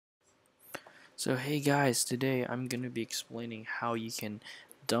So hey guys, today I'm gonna be explaining how you can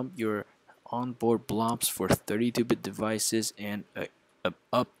dump your onboard blobs for 32-bit devices and a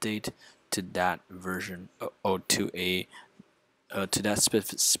update to that version or to that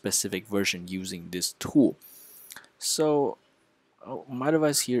specific version using this tool. So my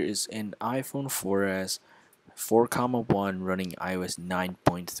device here is an iPhone 4S 4,1 running iOS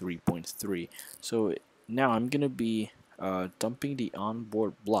 9.3.3. So now I'm gonna be dumping the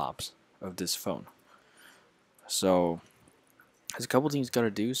onboard blobs of this phone. So there's a couple things you gotta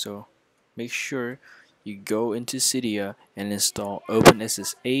do. So make sure you go into Cydia and install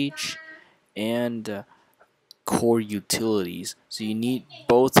OpenSSH and core utilities. So you need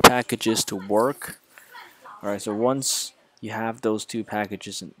both packages to work. Alright, so once you have those two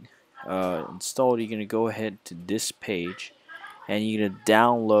packages installed, you're gonna go ahead to this page and you're gonna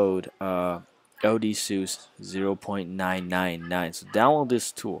download Odysseus 0.999. So download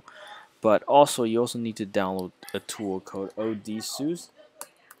this tool. But also, you also need to download a tool called Odysseus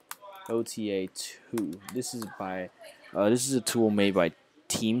OTA2. This is a tool made by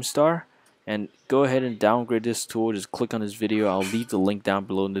Teamstar, and go ahead and downgrade this tool. Just click on this video. I'll leave the link down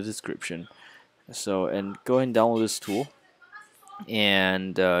below in the description. So, and go ahead and download this tool,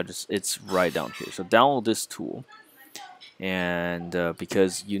 and it's right down here. So download this tool, and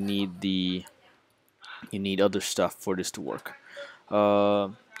because you need other stuff for this to work.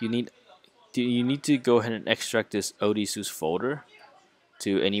 You need to go ahead and extract this Odysseus folder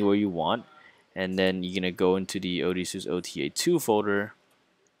to anywhere you want, and then you're gonna go into the Odysseus OTA2 folder,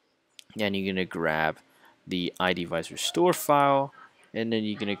 and you're gonna grab the iDevice restore file, and then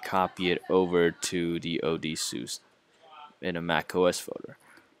you're gonna copy it over to the Odysseus in a macOS folder.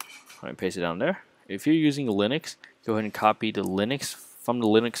 Alright, paste it down there. If you're using Linux, go ahead and copy the Linux from the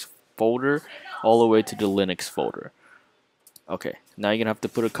Linux folder all the way to the Linux folder. Okay, now you're gonna have to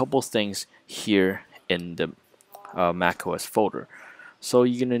put a couple things here in the macOS folder. So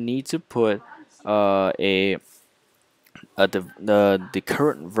you're gonna need to put the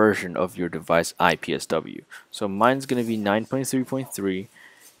current version of your device ipsw. So mine's gonna be 9.3.3.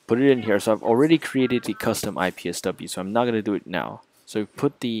 Put it in here. So I've already created the custom ipsw, so I'm not gonna do it now. So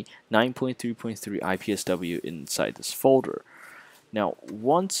put the 9.3.3 ipsw inside this folder. Now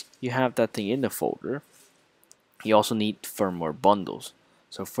once you have that thing in the folder, you also need firmware bundles.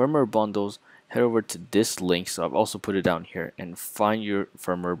 So firmware bundles, head over to this link, so I've also put it down here, and find your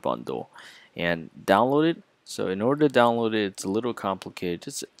firmware bundle and download it. So in order to download it, it's a little complicated.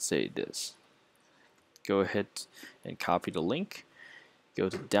 Just say this. Go ahead and copy the link, go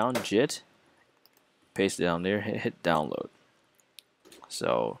to downjit, paste it down there, hit download.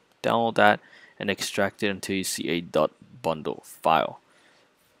 So download that and extract it until you see a .bundle file.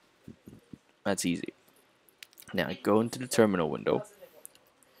 That's easy. Now go into the terminal window,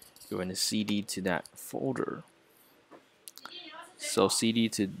 go into CD to that folder. So CD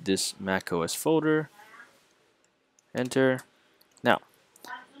to this macOS folder, enter. Now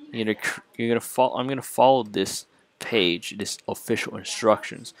you're gonna follow. I'm gonna follow this page, this official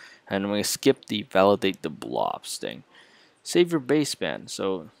instructions, and I'm gonna skip the validate the blobs thing. Save your baseband.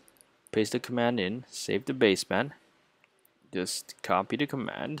 So paste the command in, save the baseband. Just copy the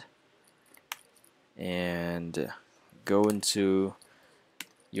command and go into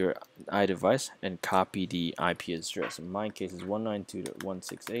your iDevice and copy the IP address. In my case, is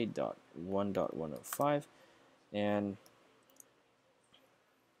 192.168.1.105, and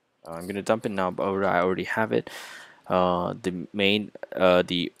I'm gonna dump it now, but I already have it. The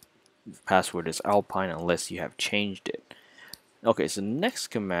password is Alpine unless you have changed it. Okay, so next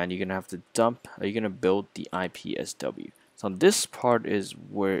command you're gonna have to dump. You're gonna build the ipsw. So this part is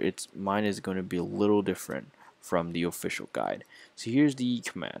where mine is going to be a little different from the official guide. So here's the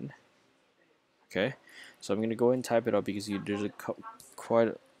command. Okay, so I'm going to go and type it up because there's quite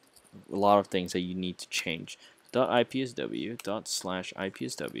a lot of things that you need to change. .ipsw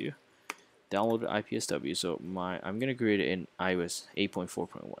 /ipsw download ipsw. So I'm going to create it in iOS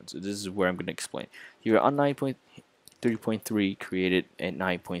 8.4.1. So this is where I'm going to explain. You're on 9.3.3, created at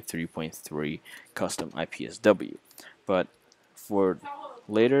 9.3.3 custom ipsw. But for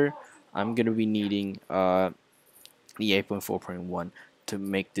later, I'm going to be needing the 8.4.1 to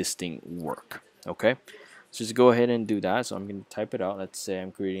make this thing work. Okay, so just go ahead and do that. So I'm going to type it out. Let's say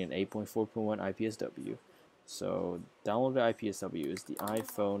I'm creating an 8.4.1 ipsw. So download the ipsw is the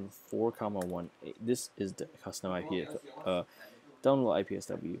iPhone 4,1. This is the custom download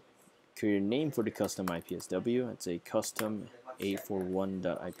ipsw. Create a name for the custom ipsw. Let's say custom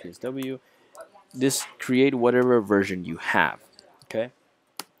 841.ipsw. This create whatever version you have. Okay,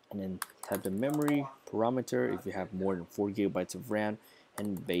 and then type the memory parameter if you have more than 4 GB of RAM,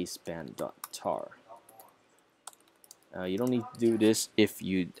 and baseband.tar. You don't need to do this if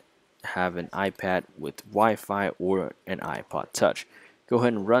you have an iPad with Wi-Fi or an iPod Touch. Go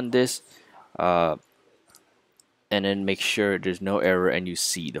ahead and run this, and then make sure there's no error and you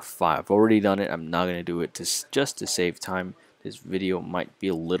see the file. I've already done it. I'm not gonna do it just to save time. This video might be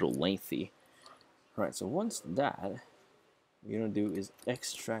a little lengthy. Alright, so once that, what you're gonna do is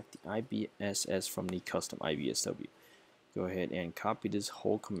extract the ibss from the custom ibsw. Go ahead and copy this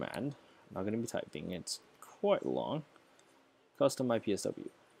whole command. I'm not gonna be typing, it's quite long. Custom ipsw.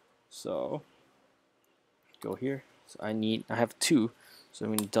 So go here. So I have two, so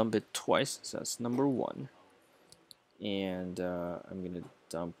I'm gonna dump it twice. So that's number one, and I'm gonna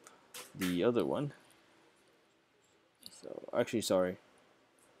dump the other one. So actually, sorry.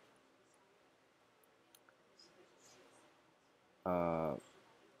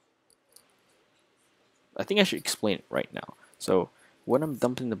 I think I should explain it right now. So when I'm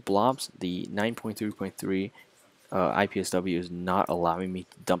dumping the blobs, the 9.3.3 IPSW is not allowing me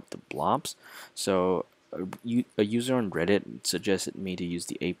to dump the blobs. So a user on Reddit suggested me to use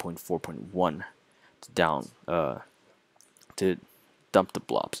the 8.4.1 to dump the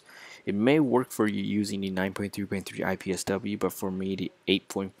blobs. It may work for you using the 9.3.3 IPSW, but for me the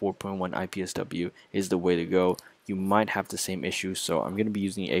 8.4.1 IPSW is the way to go. You might have the same issue, so I'm going to be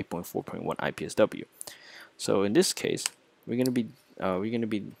using the 8.4.1 IPSW. So in this case, we're going to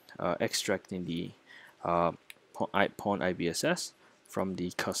be extracting the pawn ibss from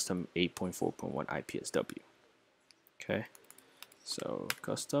the custom 8.4.1 IPSW. Okay, so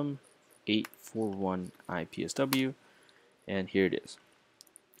custom 841 IPSW, and here it is.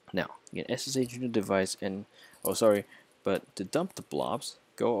 Now you can SSH your device, and oh sorry, but to dump the blobs,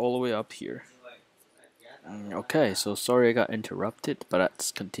 go all the way up here. Okay, so sorry I got interrupted, but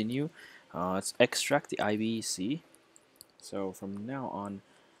let's continue. Let's extract the ibess. So from now on,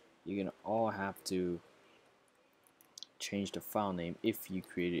 you're gonna all have to change the file name if you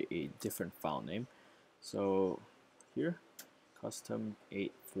created a different file name. So here, custom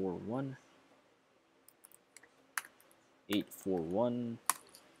 841.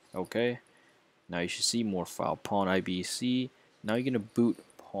 Okay, now you should see more file, pawn ibc. Now you're gonna boot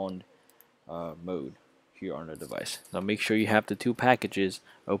pawn mode here on the device. Now make sure you have the two packages,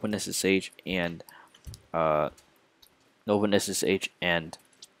 OpenSSH and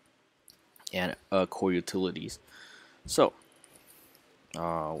core utilities. So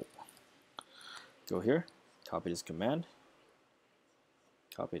go here, copy this command,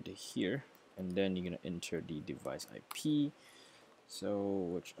 copy it to here, and then you're gonna enter the device IP. So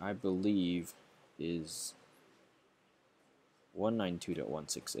which I believe is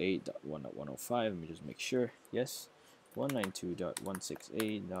 192.168.1.105. Let me just make sure. Yes,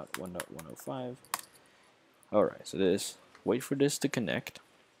 192.168.1.105. Alright, so this, wait for this to connect.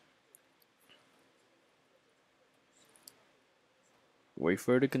 Wait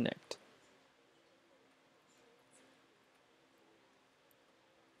for it to connect.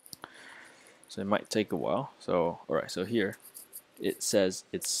 So it might take a while. So alright, so here it says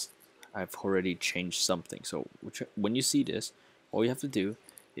I've already changed something. So when you see this, all you have to do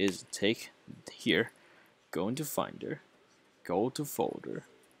is take here, go into Finder, go to Folder,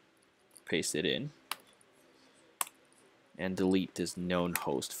 paste it in, and delete this known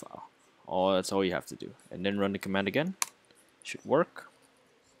host file. That's all you have to do, and then run the command again. Should work.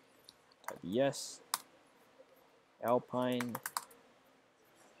 Type yes, Alpine,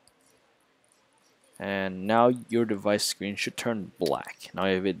 and now your device screen should turn black. Now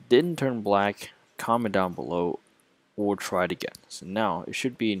if it didn't turn black, comment down below or try it again. So now it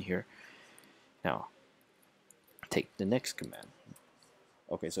should be in here. Now take the next command.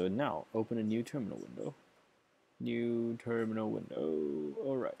 Okay, so now open a new terminal window.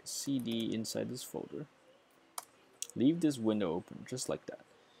 Alright, cd inside this folder. Leave this window open just like that,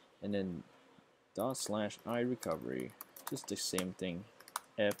 and then /irecovery, just the same thing,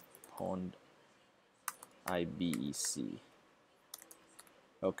 pawn ibec.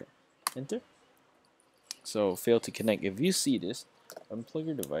 Okay, enter. So fail to connect. If you see this, unplug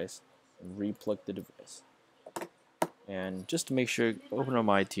your device and replug the device. And just to make sure, open up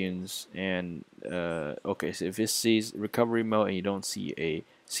iTunes, and okay, so if it sees recovery mode and you don't see a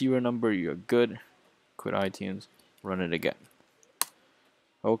serial number, you're good. Quit iTunes, run it again.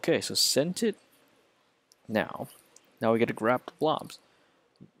 Okay, so sent it. Now we gotta grab the blobs.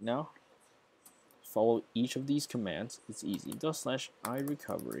 Now follow each of these commands. It's easy.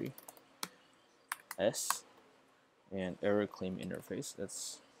 /irecovery s and error claim interface.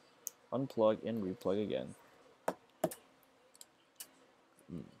 That's unplug and replug again.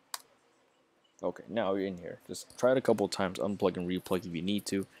 Okay, now you're in here. Just try it a couple of times, unplug and replug if you need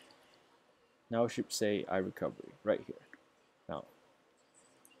to. Now it should say iRecovery right here. Now,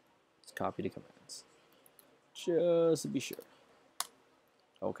 let's copy the commands. Just to be sure.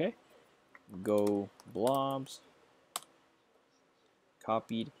 Okay, go blobs,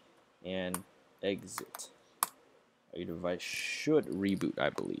 copied, and exit. Your device should reboot,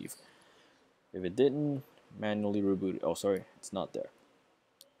 I believe. If it didn't, manually reboot. Oh, sorry, it's not there.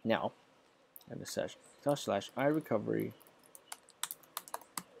 Now, I'm going to slash iRecovery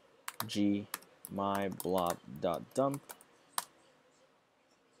g my blob.dump,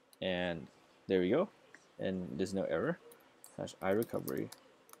 and there we go. And there's no error. Slash iRecovery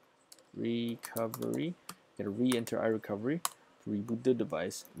recovery. Gonna re-enter iRecovery to reboot the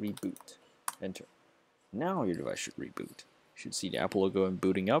device. Reboot. Enter. Now your device should reboot. You should see the Apple logo and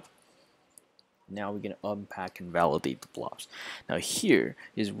booting up. Now we're going to unpack and validate the blobs. Now here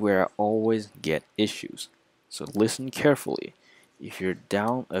is where I always get issues. So listen carefully. If you're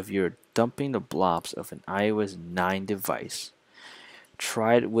dumping the blobs of an iOS 9 device,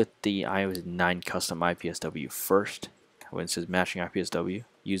 try it with the iOS 9 custom ipsw first. When it says matching ipsw,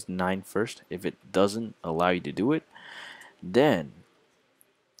 use 9 first. If it doesn't allow you to do it, then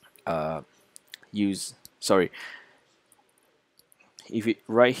if you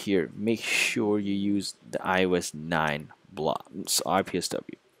right here, make sure you use the iOS 9 blobs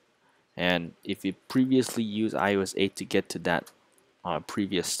ipsw. And if you previously used iOS 8 to get to that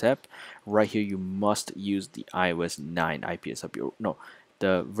previous step, right here you must use the iOS 9 ipsw. No,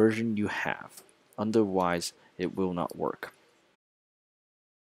 the version you have. Otherwise, it will not work.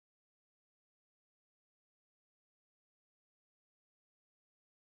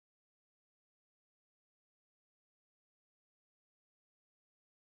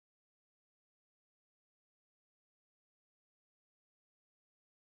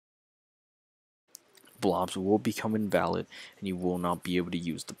 Blobs will become invalid and you will not be able to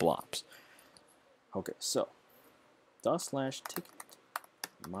use the blobs. Okay, so /ticket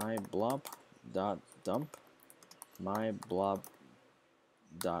my blob dot dump my blob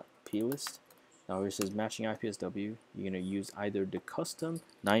dot plist. Now it says matching ipsw. You're gonna use either the custom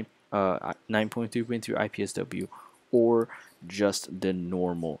 9.3.3 ipsw or just the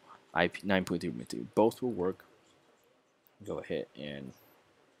normal 9.3.3. Both will work. Go ahead and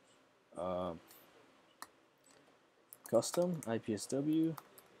custom ipsw.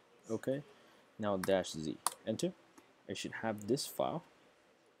 Okay, now -z, enter. I should have this file,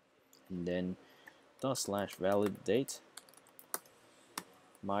 and then /validate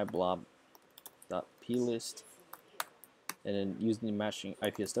my blob.plist, and then using the matching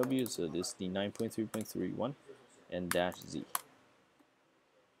ipsw, so this is the 9.3.3 one, and -z.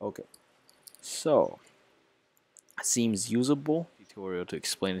 Okay, so seems usable. Tutorial to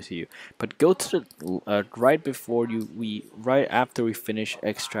explain it to you, but go to the right after we finish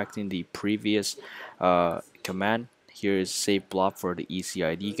extracting the previous command. Here is save blob for the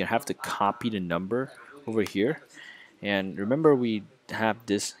ECID. You can have to copy the number over here, and remember we have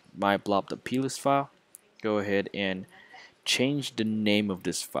this my blob.plist file. Go ahead and change the name of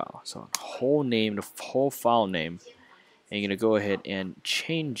this file. So whole name, the whole file name, and you're gonna go ahead and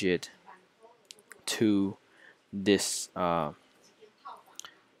change it to this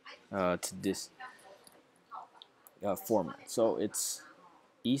format. So it's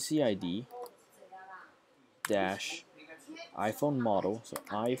ECID dash iPhone model, so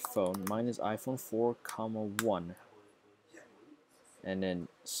iPhone minus iPhone 4 comma 1, and then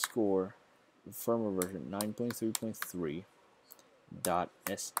score firmware version 9.3.3 dot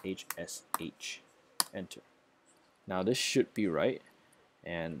shsh, enter. Now this should be right,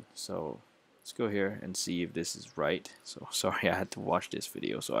 and so let's go here and see if this is right. So sorry, I had to watch this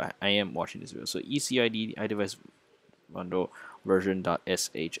video, so I am watching this video. So ECID iDevice bundle version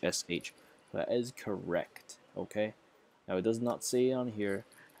 .shsh, that is correct. Okay, now it does not say it on here.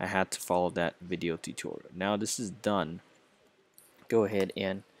 I had to follow that video tutorial. Now this is done. Go ahead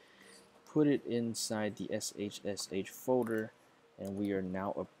and put it inside the shsh folder, and we are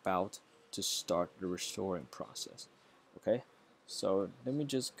now about to start the restoring process. Okay, so let me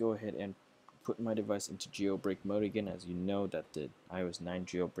just go ahead and put my device into jailbreak mode again. As you know that the iOS 9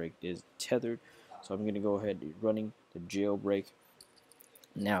 jailbreak is tethered, so I'm going to go ahead and running the jailbreak.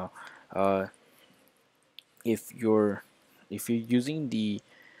 Now if you're using the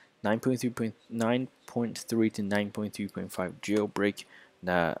 9.3 to 9.3.5 jailbreak,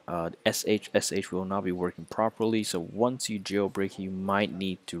 that SSH will not be working properly. So once you jailbreak, you might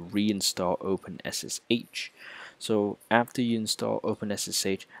need to reinstall OpenSSH. So after you install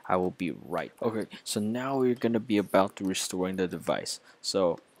OpenSSH, I will be right. Okay, so now we're gonna be about to restoring the device.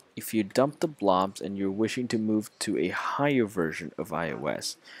 So if you dump the blobs and you're wishing to move to a higher version of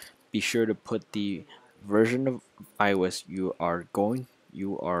iOS, be sure to put the version of iOS you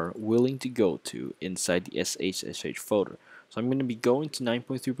are willing to go to inside the SHSH folder. So I'm going to be going to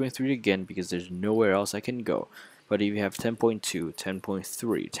 9.3.3 again because there's nowhere else I can go. But if you have 10.2,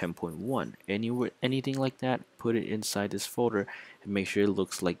 10.3, 10.1, anywhere, anything like that, put it inside this folder and make sure it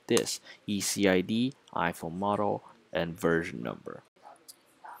looks like this: ECID, iPhone model, and version number.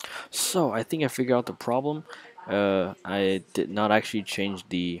 So I think I figured out the problem. I did not actually change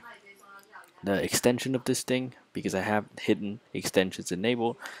the extension of this thing because I have hidden extensions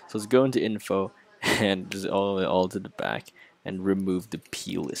enabled. So let's go into info and just all to the back and remove the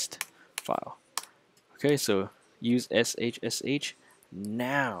plist file. Okay, so use SHSH.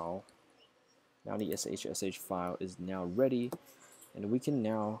 Now the SHSH file is now ready, and we can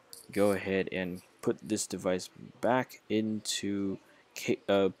now go ahead and put this device back into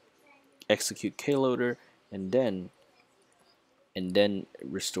execute kloader and then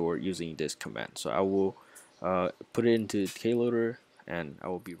restore using this command. So I will put it into kloader and I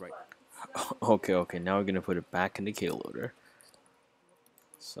will be right. Okay, now we're gonna put it back into kloader.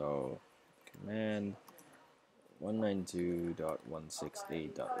 So command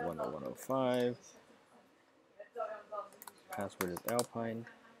 192.168.101.05, password is alpine,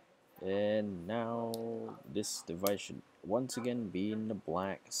 and now this device should once again be in the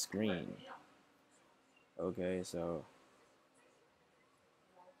black screen. Okay, so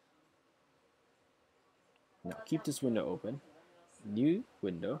now keep this window open, new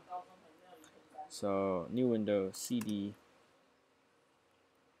window. So new window, CD,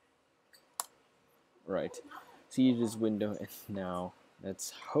 right, see this window, and now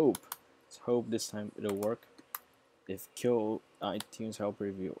let's hope this time it'll work. If kill iTunes helper,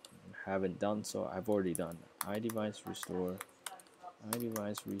 if you haven't done so, I've already done iDevice restore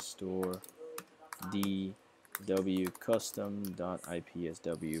dw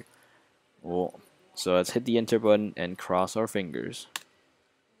custom.ipsw. Well, so let's hit the enter button and cross our fingers.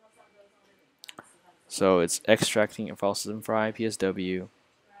 So it's extracting a file system for ipsw,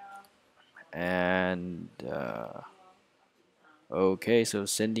 and okay, so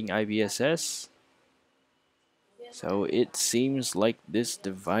sending ibss. So it seems like this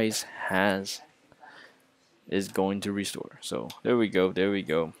device is going to restore. So there we go.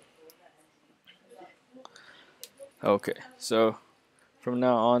 Okay, so from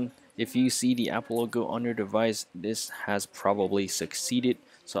now on, if you see the Apple logo on your device, this has probably succeeded.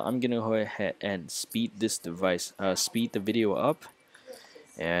 So I'm gonna go ahead and speed this device, speed the video up,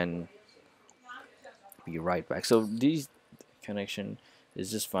 and be right back. So this connection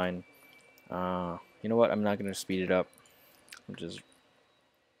is just fine. You know what? I'm not gonna speed it up. I'm just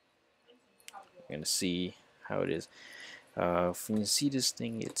gonna see how it is. If you see this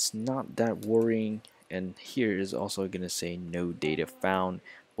thing, it's not that worrying. And here is also gonna say no data found,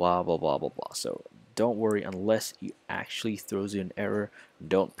 blah blah blah blah blah. So don't worry unless it actually throws you an error.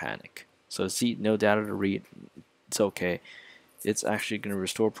 Don't panic. So see, no data to read. It's okay. It's actually gonna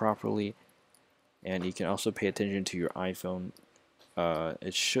restore properly. And you can also pay attention to your iPhone.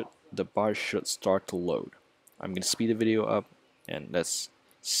 The bar should start to load. I'm gonna speed the video up and let's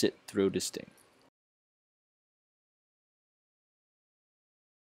sit through this thing.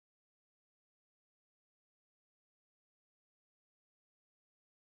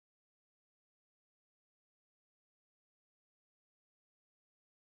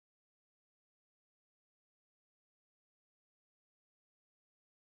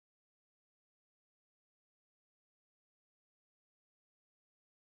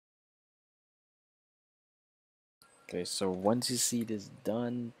 Okay, so once you see this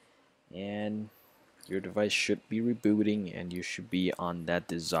done, and your device should be rebooting and you should be on that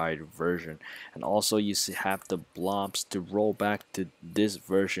desired version, and also you have the blobs to roll back to this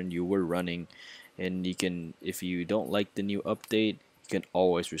version you were running, and you can, if you don't like the new update, you can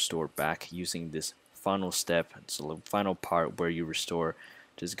always restore back using this final step. So the final part where you restore,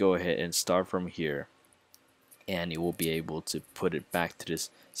 just go ahead and start from here and it will be able to put it back to this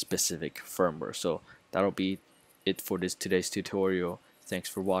specific firmware. So that'll be it for today's tutorial. Thanks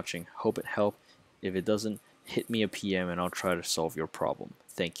for watching. Hope it helped. If it doesn't, hit me a PM and I'll try to solve your problem.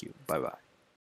 Thank you. Bye bye.